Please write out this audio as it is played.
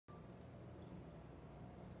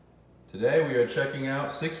Today we are checking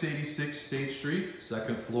out 686 State Street,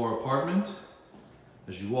 second floor apartment.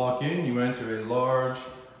 As you walk in, you enter a large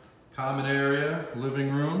common area,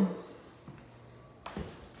 living room,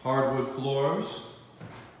 hardwood floors,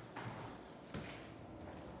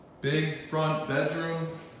 big front bedroom,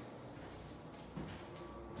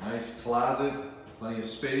 nice closet, plenty of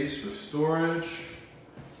space for storage.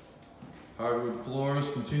 Hardwood floors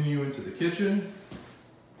continue into the kitchen.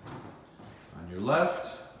 On your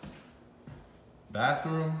left,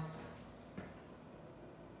 bathroom,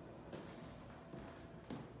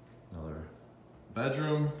 another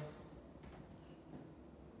bedroom,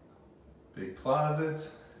 big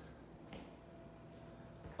closet,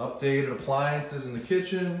 updated appliances in the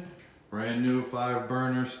kitchen, brand new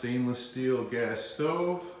 5-burner stainless steel gas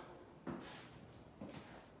stove,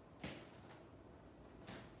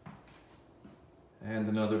 and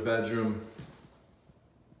another bedroom.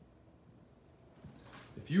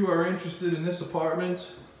 If you are interested in this apartment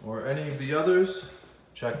or any of the others,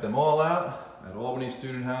 check them all out at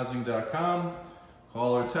albanystudenthousing.com.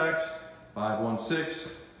 Call or text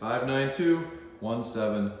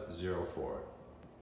 516-592-1704.